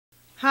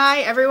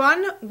Hi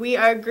everyone, we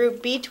are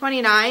group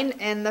B29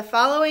 and the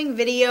following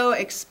video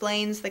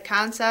explains the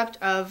concept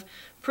of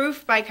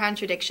proof by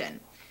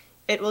contradiction.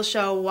 It will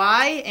show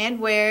why and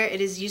where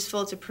it is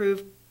useful to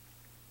prove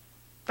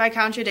by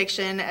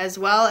contradiction as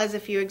well as a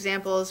few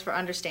examples for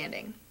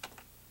understanding.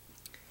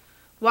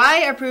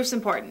 Why are proofs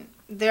important?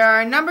 There are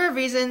a number of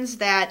reasons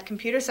that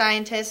computer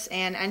scientists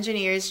and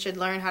engineers should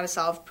learn how to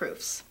solve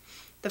proofs.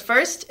 The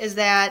first is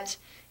that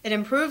it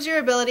improves your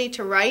ability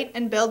to write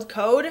and build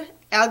code,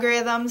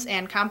 algorithms,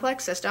 and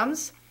complex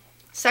systems.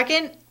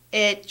 Second,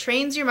 it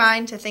trains your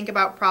mind to think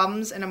about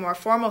problems in a more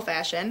formal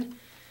fashion.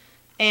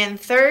 And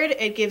third,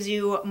 it gives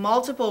you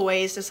multiple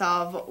ways to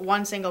solve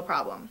one single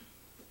problem.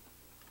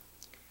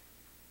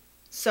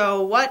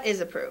 So what is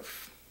a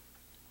proof?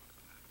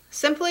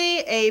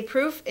 Simply, a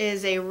proof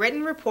is a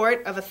written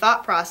report of a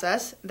thought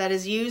process that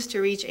is used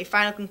to reach a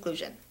final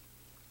conclusion.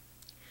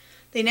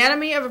 The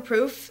anatomy of a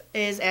proof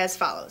is as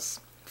follows.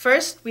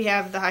 First, we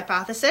have the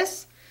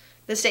hypothesis,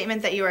 the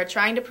statement that you are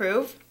trying to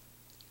prove.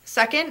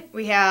 Second,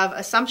 we have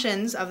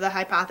assumptions of the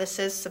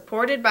hypothesis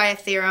supported by a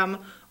theorem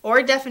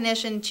or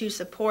definition to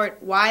support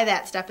why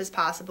that step is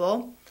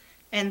possible.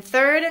 And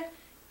third,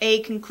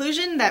 a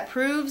conclusion that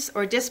proves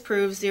or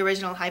disproves the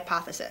original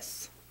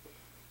hypothesis.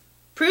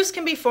 Proofs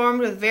can be formed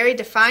with very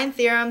defined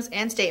theorems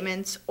and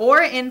statements,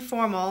 or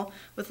informal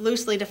with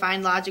loosely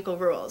defined logical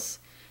rules.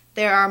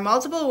 There are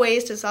multiple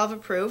ways to solve a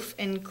proof,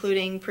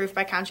 including proof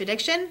by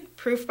contradiction,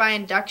 proof by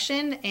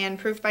induction, and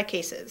proof by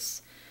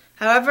cases.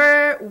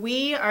 However,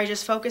 we are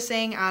just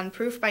focusing on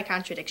proof by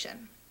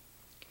contradiction.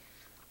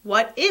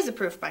 What is a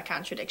proof by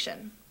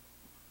contradiction?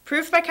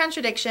 Proof by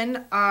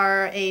contradiction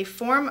are a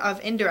form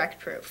of indirect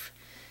proof.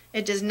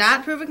 It does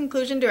not prove a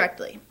conclusion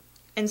directly.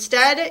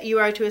 Instead, you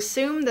are to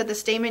assume that the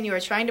statement you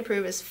are trying to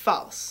prove is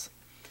false.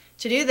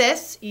 To do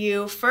this,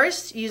 you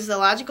first use the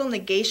logical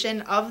negation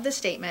of the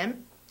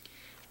statement.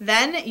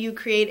 Then you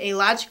create a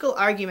logical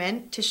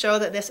argument to show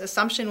that this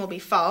assumption will be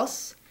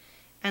false.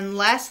 And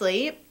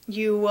lastly,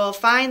 you will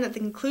find that the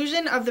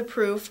conclusion of the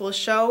proof will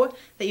show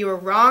that you were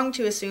wrong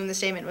to assume the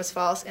statement was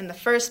false in the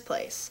first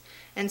place.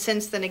 And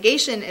since the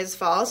negation is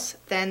false,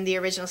 then the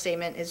original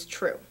statement is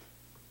true.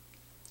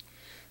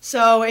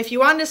 So if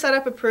you wanted to set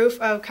up a proof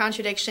of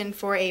contradiction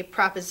for a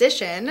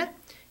proposition,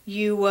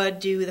 you would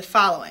do the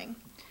following.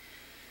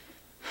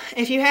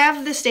 If you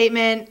have the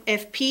statement,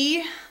 if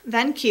P,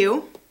 then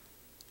Q,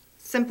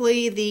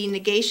 simply the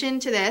negation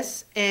to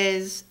this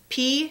is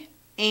P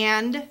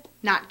and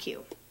not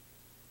Q.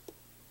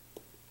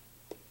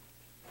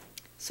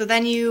 So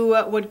then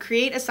you would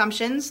create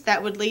assumptions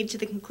that would lead to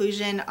the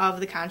conclusion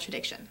of the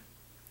contradiction.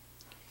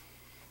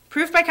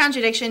 Proof by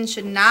contradiction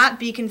should not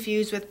be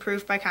confused with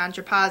proof by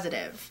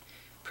contrapositive.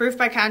 Proof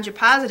by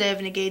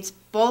contrapositive negates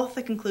both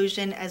the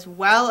conclusion as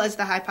well as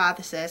the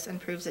hypothesis and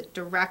proves it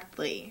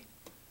directly.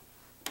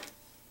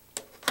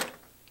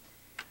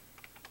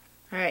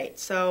 Alright,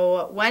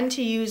 so when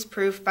to use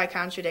proof by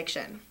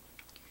contradiction?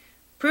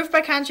 Proof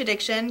by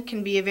contradiction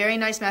can be a very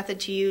nice method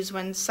to use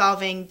when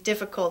solving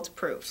difficult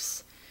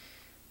proofs.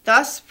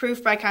 Thus,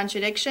 proof by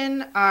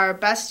contradiction are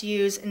best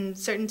used in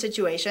certain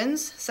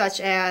situations,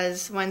 such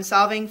as when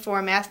solving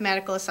for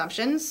mathematical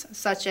assumptions,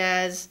 such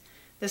as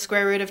the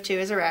square root of 2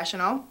 is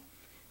irrational,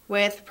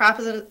 with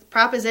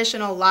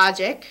propositional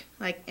logic,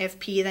 like if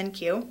P then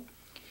Q,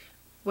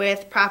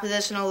 with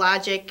propositional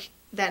logic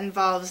that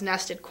involves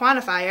nested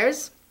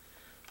quantifiers,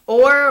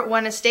 or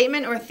when a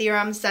statement or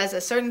theorem says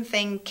a certain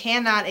thing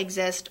cannot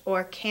exist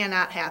or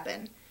cannot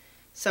happen.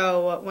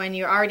 So when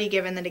you're already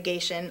given the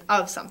negation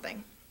of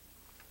something.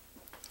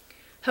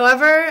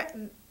 However,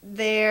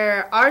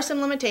 there are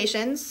some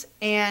limitations,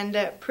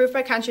 and proof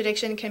by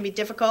contradiction can be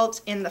difficult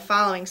in the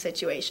following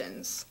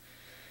situations.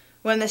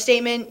 When the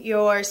statement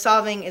you're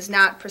solving is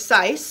not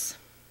precise,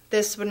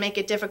 this would make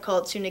it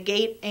difficult to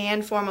negate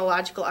and form a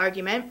logical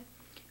argument,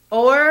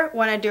 or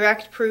when a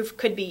direct proof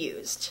could be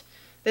used.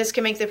 This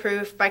can make the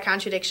proof by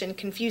contradiction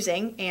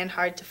confusing and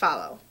hard to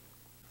follow.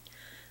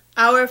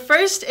 Our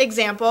first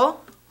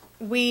example,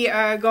 we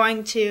are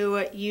going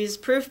to use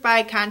proof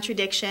by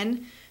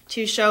contradiction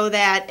to show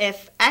that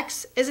if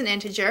x is an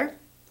integer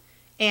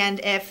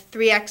and if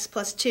 3x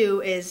plus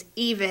 2 is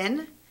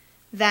even,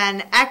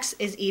 then x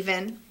is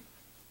even.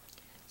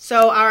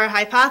 So our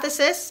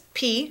hypothesis,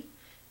 P,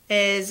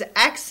 is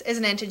x is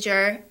an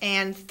integer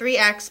and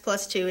 3x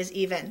plus 2 is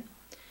even.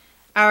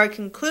 Our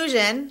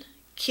conclusion,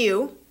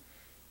 Q,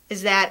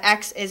 is that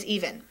x is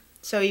even.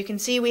 So you can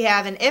see we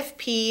have an if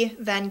P,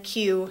 then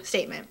Q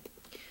statement.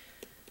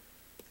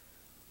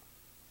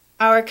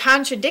 Our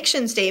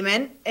contradiction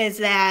statement is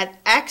that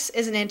x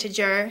is an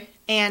integer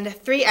and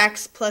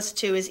 3x plus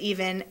 2 is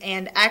even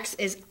and x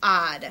is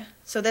odd.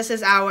 So this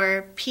is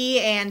our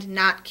P and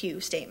not Q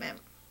statement.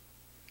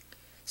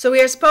 So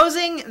we are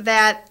supposing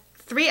that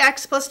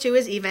 3x plus 2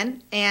 is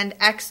even and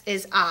x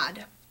is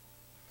odd.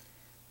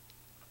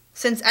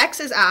 Since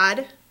x is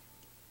odd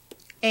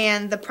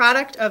and the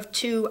product of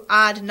two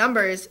odd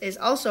numbers is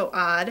also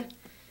odd,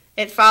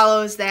 it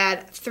follows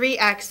that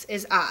 3x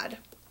is odd.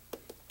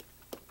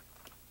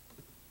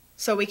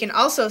 So we can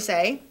also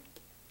say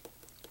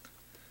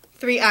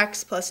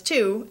 3x plus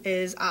 2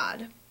 is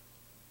odd.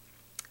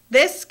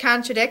 This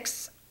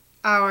contradicts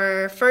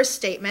our first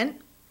statement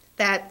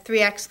that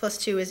 3x plus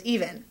 2 is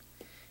even,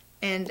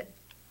 and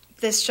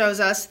this shows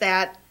us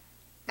that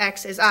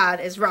x is odd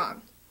is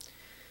wrong.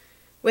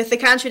 With the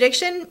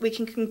contradiction, we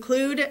can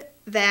conclude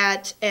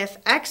that if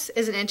x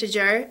is an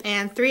integer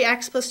and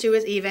 3x plus 2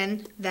 is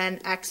even,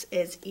 then x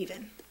is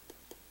even.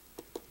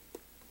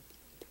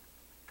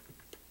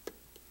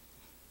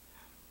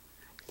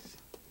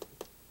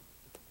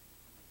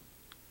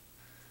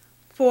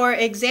 For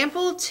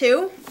example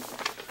 2,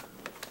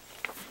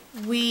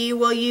 we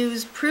will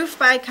use proof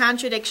by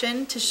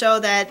contradiction to show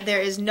that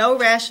there is no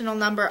rational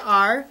number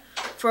r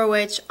for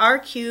which r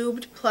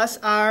cubed plus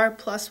r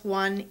plus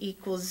 1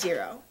 equals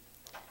 0.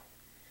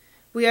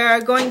 We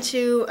are going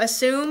to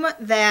assume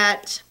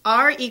that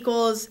r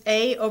equals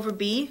a over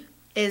b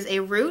is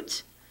a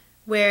root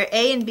where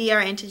a and b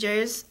are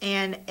integers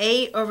and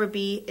a over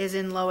b is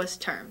in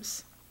lowest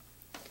terms.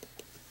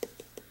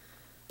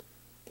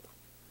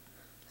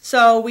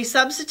 So we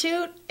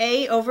substitute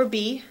a over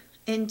b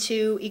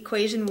into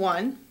equation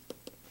 1.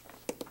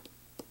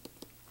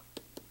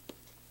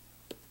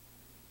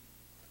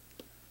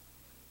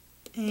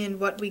 And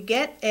what we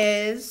get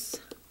is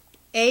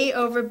a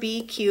over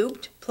b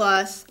cubed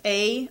plus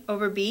a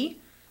over b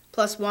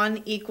plus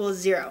 1 equals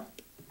 0.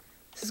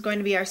 This is going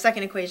to be our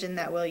second equation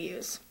that we'll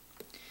use.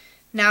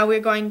 Now we're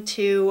going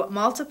to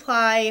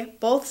multiply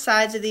both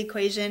sides of the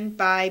equation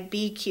by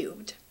b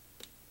cubed.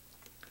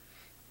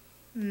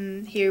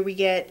 Here we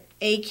get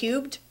a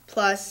cubed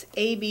plus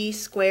ab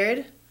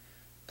squared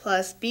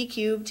plus b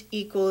cubed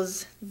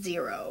equals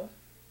 0.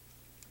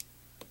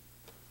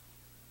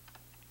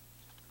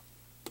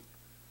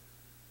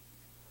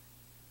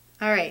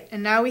 Alright,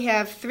 and now we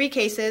have three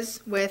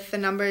cases with the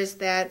numbers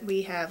that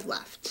we have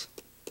left.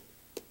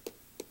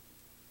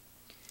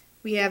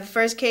 We have the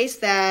first case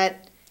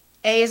that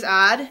a is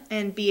odd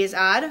and b is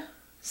odd,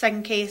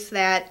 second case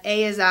that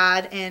a is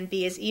odd and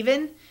b is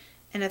even,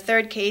 and a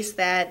third case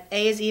that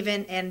a is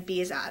even and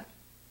b is odd.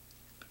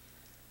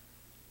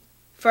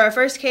 For our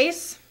first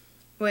case,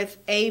 with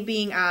a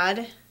being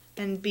odd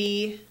and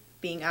b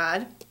being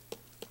odd,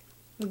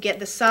 we get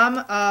the sum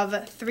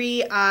of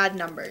three odd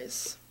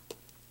numbers,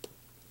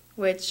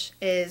 which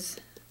is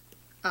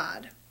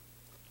odd.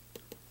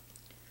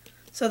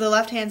 So the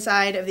left-hand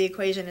side of the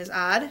equation is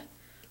odd,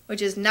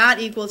 which is not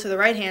equal to the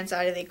right-hand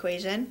side of the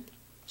equation,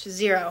 which is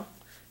 0.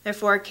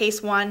 Therefore,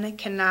 case 1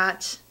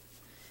 cannot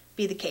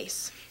be the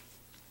case.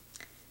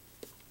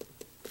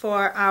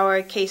 For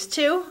our case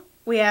 2,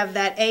 we have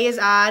that a is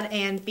odd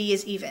and b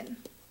is even.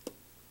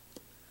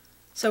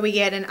 So we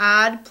get an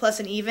odd plus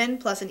an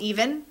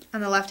even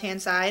on the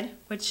left-hand side,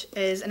 which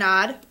is an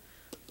odd,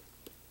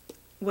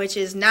 which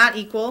is not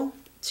equal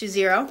to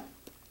 0.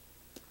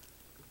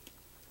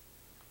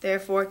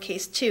 Therefore,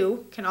 case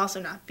 2 can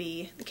also not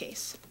be the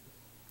case.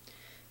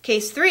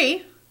 Case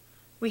 3,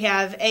 we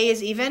have a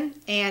is even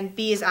and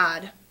b is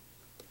odd.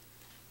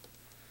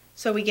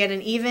 So we get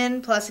an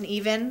even plus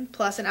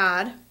an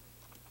odd,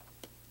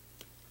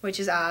 which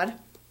is odd,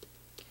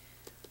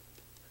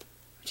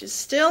 which is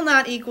still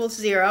not equal to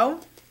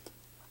 0.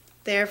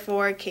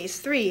 Therefore,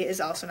 case 3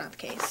 is also not the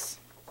case.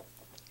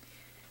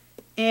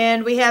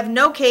 And we have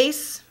no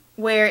case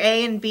where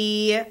a and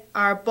b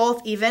are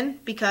both even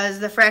because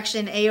the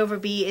fraction a over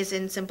b is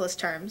in simplest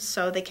terms,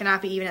 so they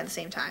cannot be even at the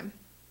same time.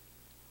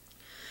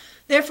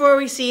 Therefore,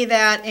 we see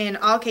that in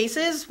all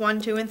cases,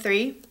 1, 2, and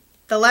 3,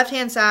 the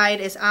left-hand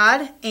side is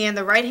odd and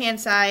the right-hand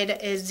side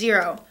is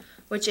 0,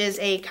 which is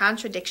a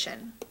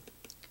contradiction.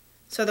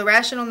 So the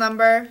rational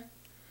number,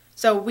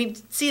 so we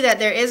see that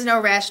there is no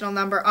rational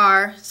number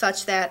r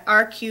such that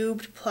r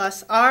cubed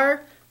plus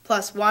r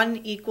plus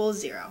 1 equals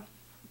 0.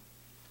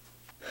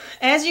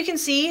 As you can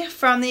see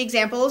from the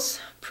examples,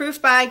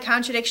 proof by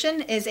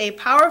contradiction is a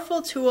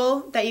powerful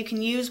tool that you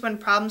can use when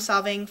problem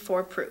solving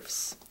for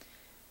proofs.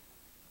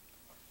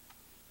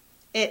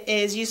 It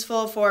is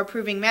useful for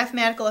proving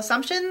mathematical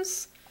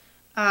assumptions,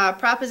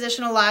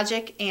 propositional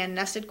logic, and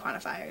nested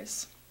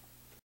quantifiers.